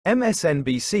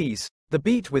MSNBC's The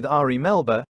Beat with Ari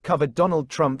Melber covered Donald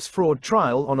Trump's fraud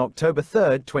trial on October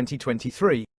 3,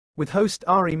 2023, with host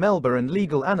Ari Melber and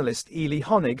legal analyst Eli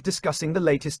Honig discussing the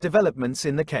latest developments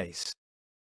in the case.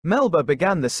 Melber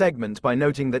began the segment by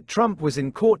noting that Trump was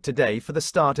in court today for the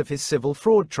start of his civil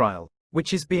fraud trial,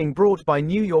 which is being brought by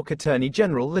New York Attorney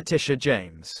General Letitia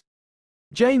James.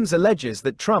 James alleges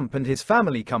that Trump and his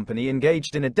family company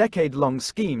engaged in a decade-long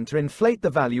scheme to inflate the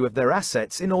value of their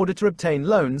assets in order to obtain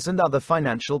loans and other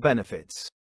financial benefits.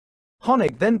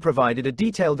 Honig then provided a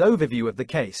detailed overview of the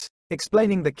case,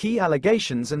 explaining the key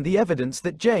allegations and the evidence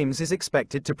that James is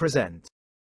expected to present.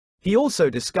 He also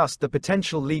discussed the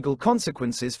potential legal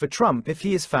consequences for Trump if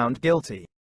he is found guilty.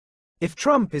 If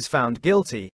Trump is found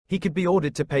guilty, he could be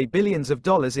ordered to pay billions of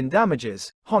dollars in damages,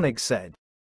 Honig said.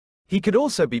 He could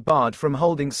also be barred from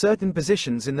holding certain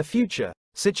positions in the future,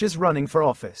 such as running for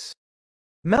office.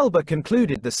 Melber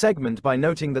concluded the segment by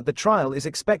noting that the trial is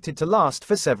expected to last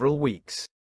for several weeks.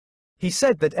 He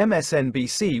said that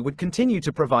MSNBC would continue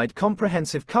to provide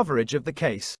comprehensive coverage of the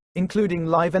case, including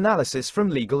live analysis from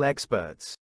legal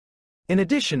experts. In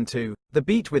addition to The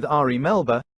Beat with Ari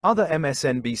Melber, other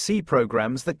MSNBC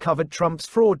programs that covered Trump's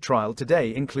fraud trial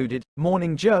today included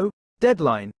Morning Joe,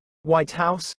 Deadline, White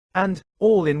House, and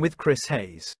All In with Chris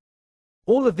Hayes.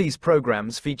 All of these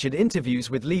programs featured interviews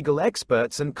with legal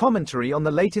experts and commentary on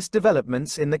the latest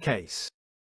developments in the case.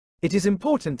 It is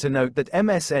important to note that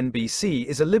MSNBC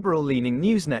is a liberal-leaning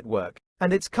news network,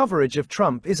 and its coverage of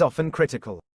Trump is often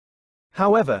critical.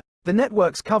 However, the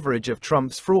network's coverage of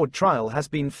Trump's fraud trial has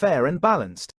been fair and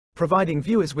balanced, providing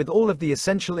viewers with all of the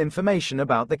essential information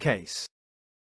about the case.